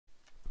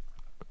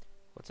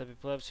What's up,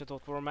 people? It's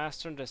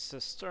YourTotalWarMaster. This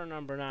is turn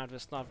number 9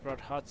 with Novgorod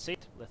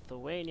Hotseat.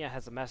 Lithuania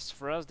has a message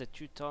for us. The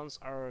Teutons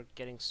are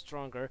getting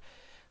stronger.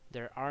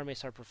 Their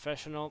armies are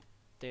professional.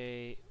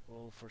 They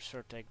will for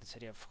sure take the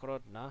city of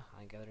Hrodna.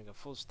 I'm gathering a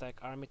full stack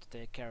army to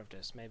take care of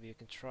this. Maybe you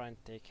can try and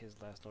take his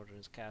last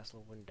northern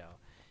castle window.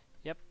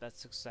 Yep,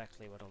 that's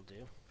exactly what I'll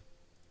do.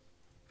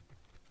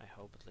 I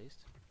hope, at least.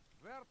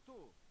 Where to?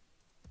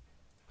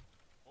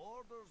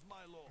 Orders,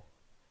 my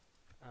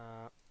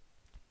lord.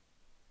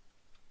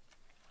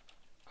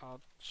 I'll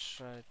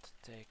try to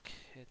take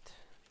it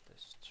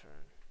this turn.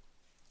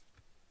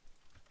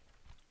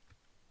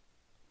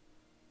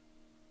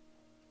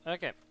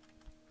 Okay.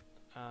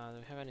 Do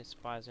we have any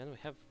spies in? We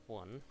have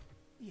one.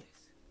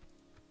 Yes.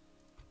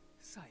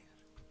 Sire.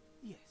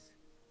 Yes.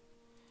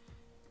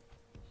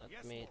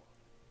 Let me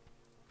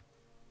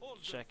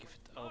check if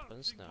it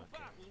opens. No,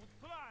 okay.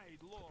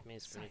 That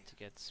means we need to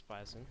get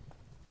spies in.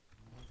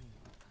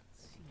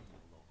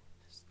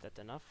 Is that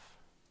enough?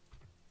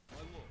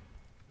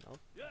 No.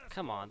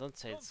 Come on, don't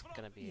say it's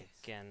gonna be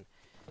again.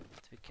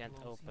 We can't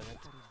open it.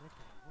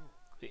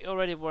 We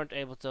already weren't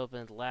able to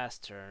open it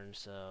last turn,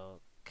 so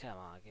come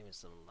on, give me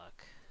some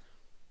luck.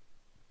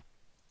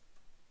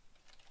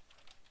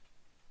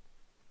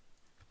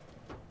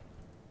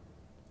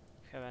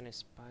 Have any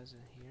spies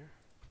in here?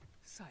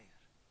 Sire.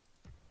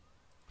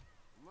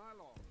 My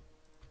lord.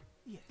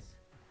 Yes.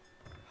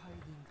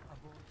 Hiding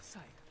aboard,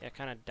 sire. Yeah, I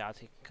kinda doubt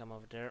he can come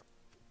over there.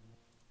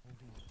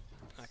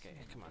 Okay,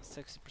 come on,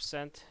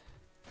 60%.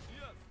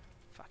 Yes.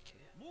 Fuck you.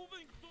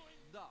 Moving to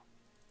da.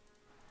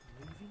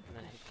 Leaving And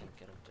then he can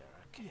get up there,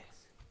 okay.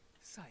 Yes.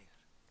 Sire.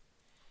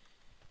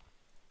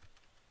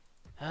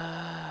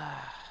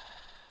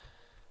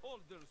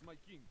 Orders, my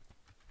king.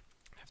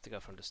 I have to go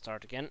from the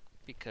start again,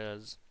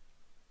 because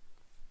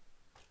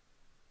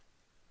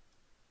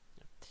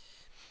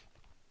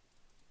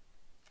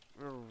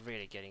we're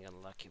really getting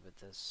unlucky with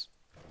this.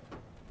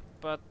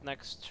 But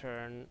next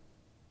turn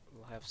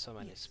we'll have so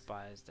many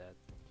spies that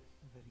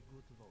Very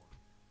good, lord.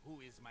 Who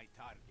is my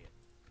target?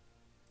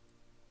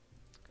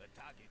 Good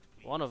target,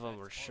 please. one of them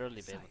will Let's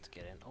surely be able Sire. to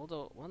get in.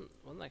 Although one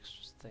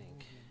extra thing.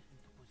 Moving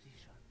into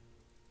position.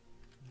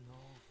 No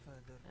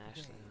further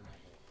Actually,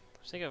 delay. I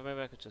was thinking of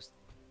maybe I could just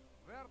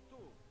Where to?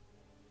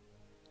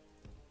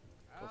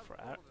 go As for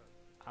ordered.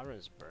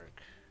 Arensburg.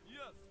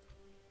 Yes.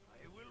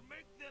 I will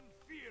make them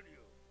fear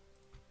you.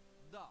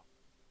 Da.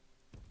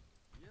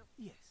 Yes.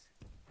 Yes.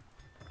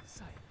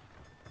 Sire.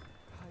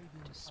 Hiding The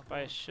aboard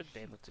spies should be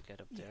able ship. to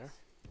get up Yes. there.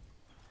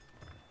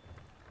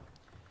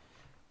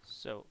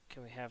 So,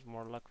 can we have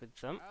more luck with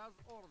them? As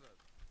ordered.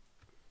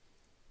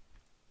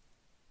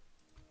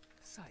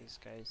 Sire. This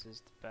guy is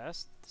the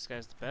best. This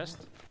guy's the best.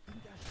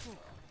 Moving ashore.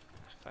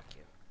 Ah, fuck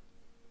you.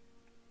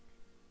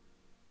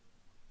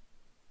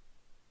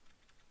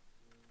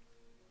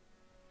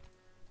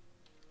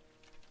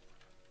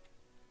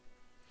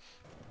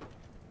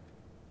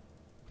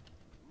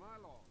 My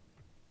lord.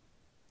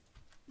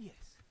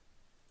 Yes.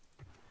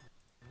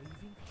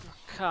 Leaving the ship.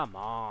 Come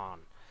on.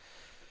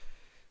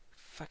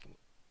 Fucking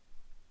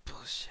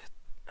bullshit.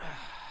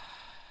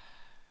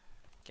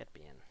 Get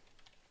me in.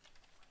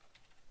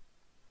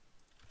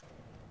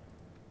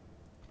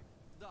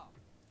 Da.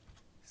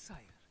 Sire.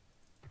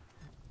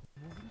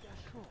 Moving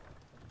ashore.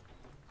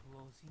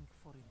 Closing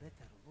for a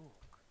better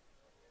look.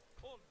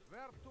 Order.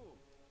 Where to?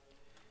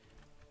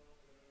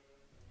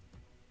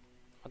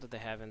 What do they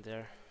have in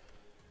there?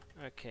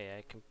 Okay,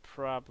 I can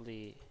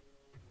probably...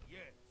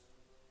 Yes.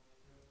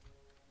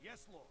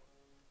 Yes, lord.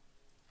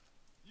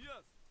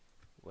 Yes.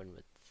 win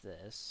with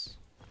this.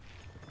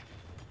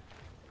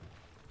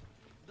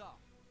 Da.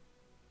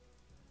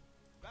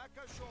 Back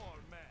ashore,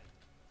 man.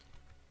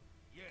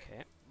 Yes.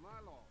 Okay. My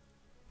lord.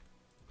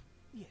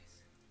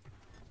 Yes.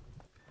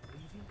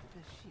 Leaving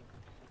the ship.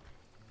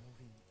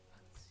 Moving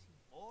unseen.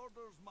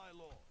 Orders, my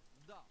lord.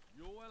 Da.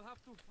 You will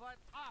have to fight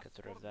us.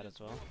 Get rid of for that this as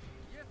well. war.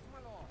 Yes, my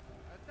lord.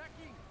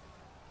 Attacking.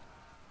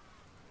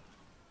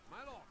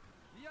 My lord.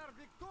 We are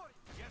victorious.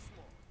 Yes,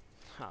 lord.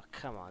 Oh,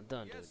 come on,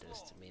 don't Yes, do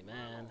this to Lord. me,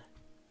 man.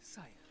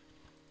 Sire.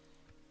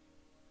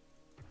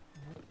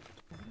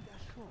 Moving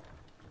ashore.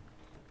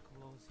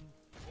 Closing.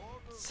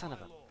 Orders, Son of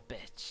my a lord.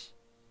 bitch.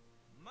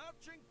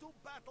 Marching to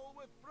battle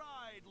with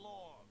pride,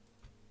 lord.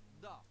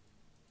 Da.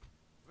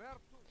 Where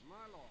to?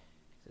 My lord.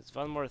 There's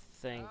one more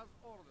thing As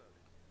ordered.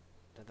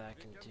 that I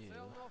We can do.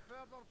 sail no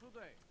further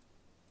today.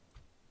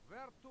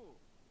 Where to?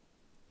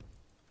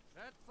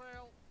 Set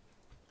sail.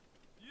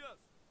 Yes.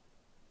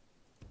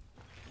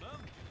 Men,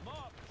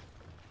 march.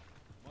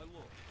 My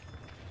lord.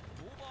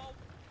 Move out.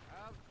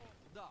 As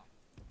da.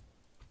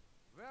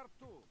 Where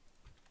to?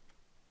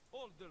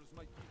 Orders,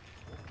 my king.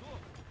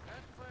 Good.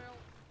 Set sail.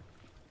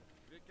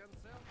 We can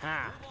sail.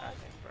 Ha! Move out.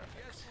 Okay,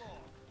 perfect. Yes, lord.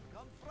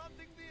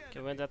 Confronting the enemy.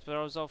 Okay, when that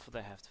throws off,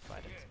 they have to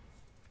fight it. Yes.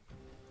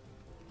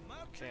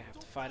 Okay, I have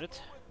Marching to fight it.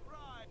 battle with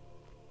pride.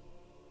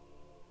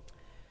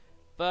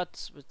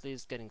 But at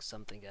least getting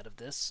something out of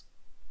this.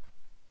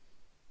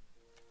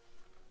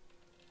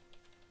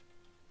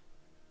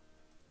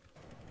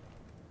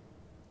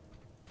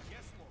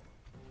 Yes, lord.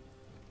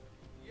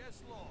 Yes,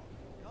 Yes, Lord.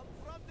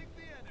 Confronting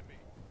the enemy.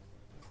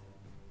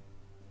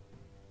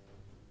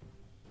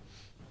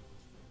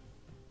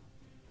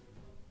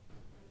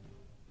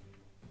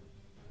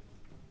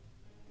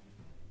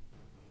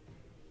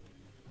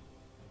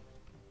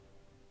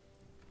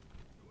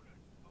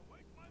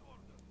 Await my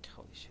order.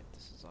 Holy shit,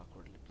 this is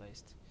awkwardly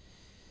placed.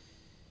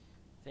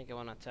 I think I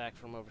want to attack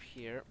from over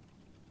here.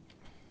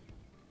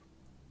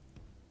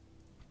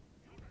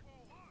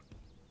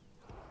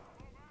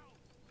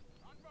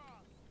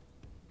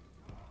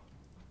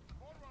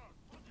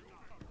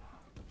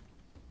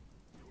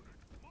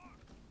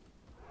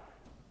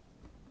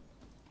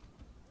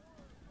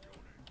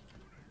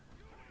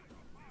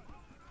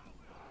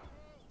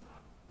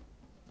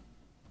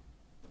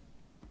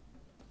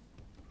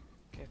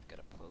 Okay, get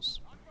up close.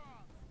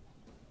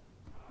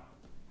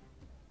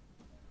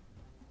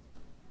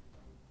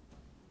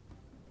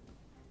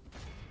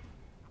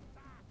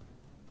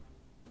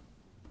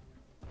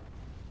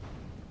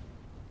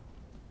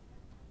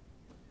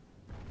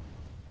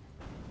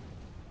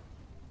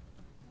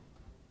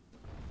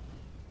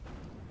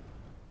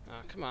 Oh,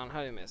 come on,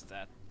 how you missed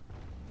that?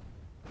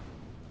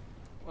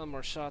 One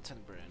more shot and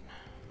we're in.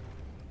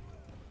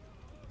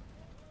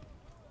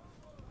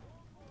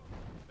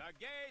 The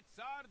gates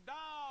are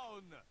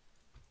down!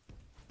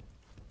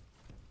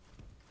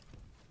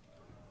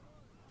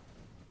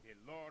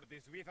 The Lord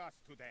is with us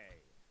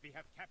today. We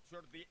have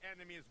captured the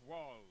enemy's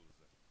walls.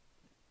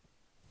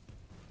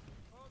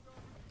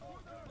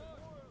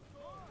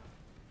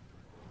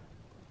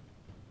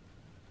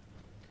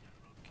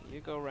 Okay,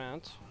 you go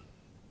around.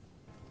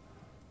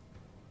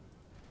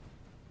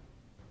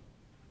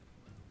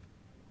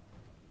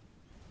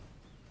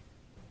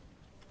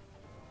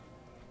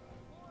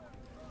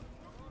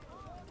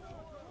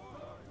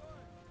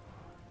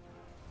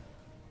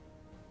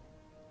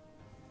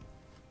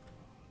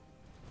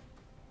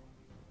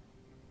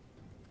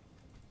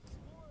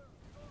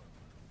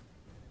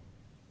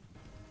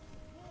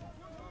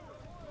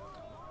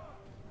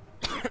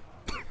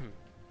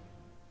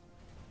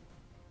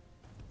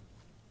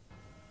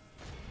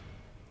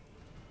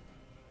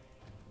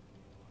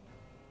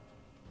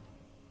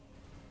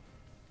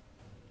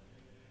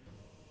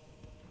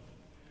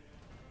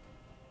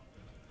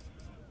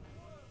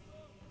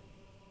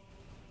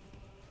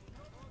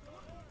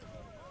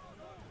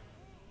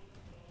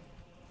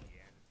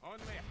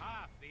 Only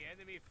half the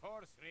enemy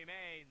force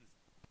remains.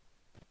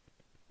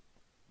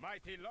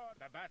 Mighty Lord,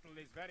 the battle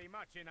is very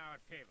much in our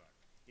favor.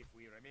 If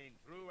we remain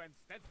true and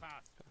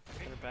steadfast,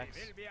 victory backs.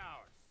 will be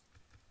ours.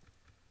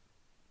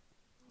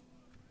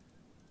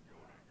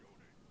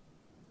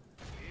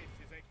 This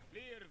is a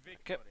clear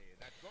victory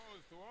that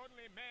goes to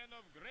only men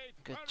of great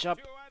Good virtue job.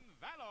 and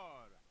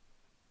valor.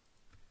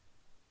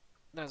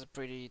 That's a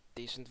pretty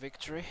decent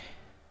victory.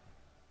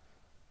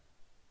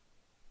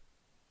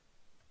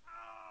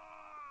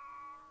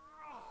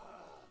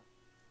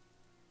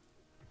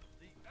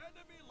 The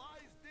enemy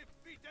lies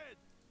defeated.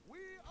 We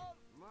are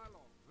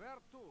Malo, where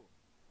to?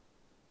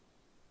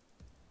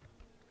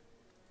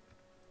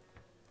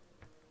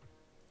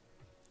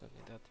 Don't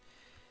need that.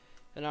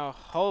 And now,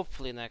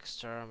 hopefully next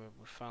term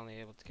we're finally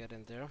able to get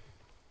in there.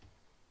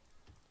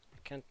 I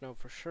can't know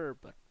for sure,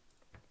 but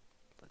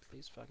at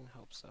least fucking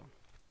hope so.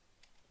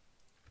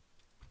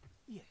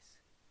 Yes.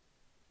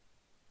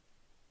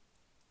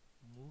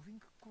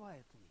 Moving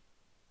quietly.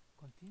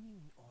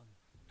 Continuing on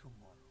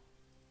tomorrow.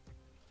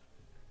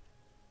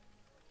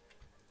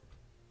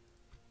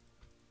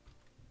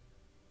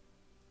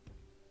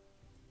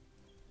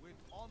 with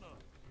honor.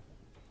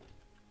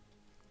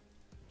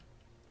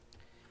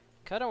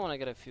 Kinda wanna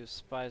get a few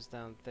spies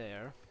down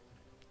there,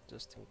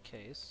 just in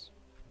case.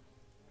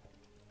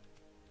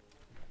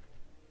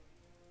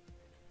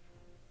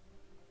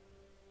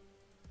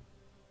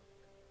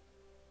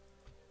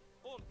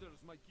 Orders,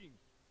 my king.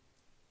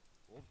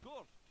 Of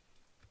course.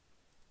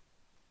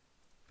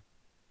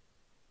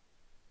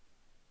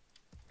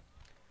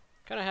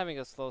 Kinda having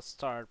a slow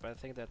start, but I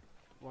think that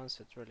once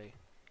it really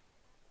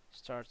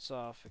starts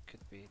off, it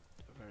could be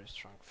a very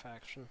strong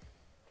faction.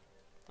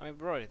 I mean,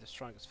 we're already the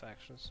strongest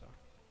faction, so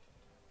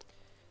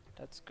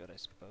that's good, I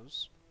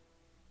suppose.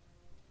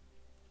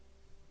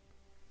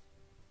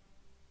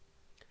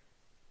 But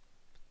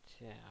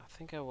yeah, I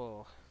think I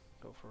will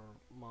go for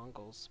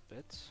Mongols a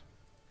bit.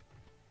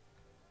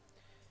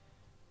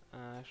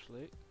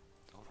 Actually,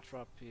 I'll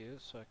drop you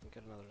so I can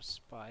get another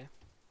spy.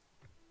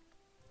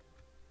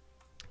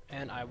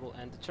 And I will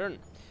end the turn.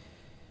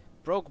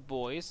 Broke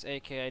Boys,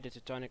 aka the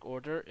Teutonic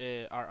Order,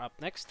 are up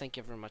next. Thank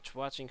you very much for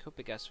watching. Hope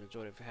you guys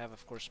enjoyed. If you have,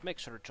 of course, make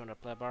sure to join our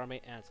pleb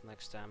army. And until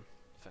next time,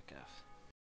 fuck off.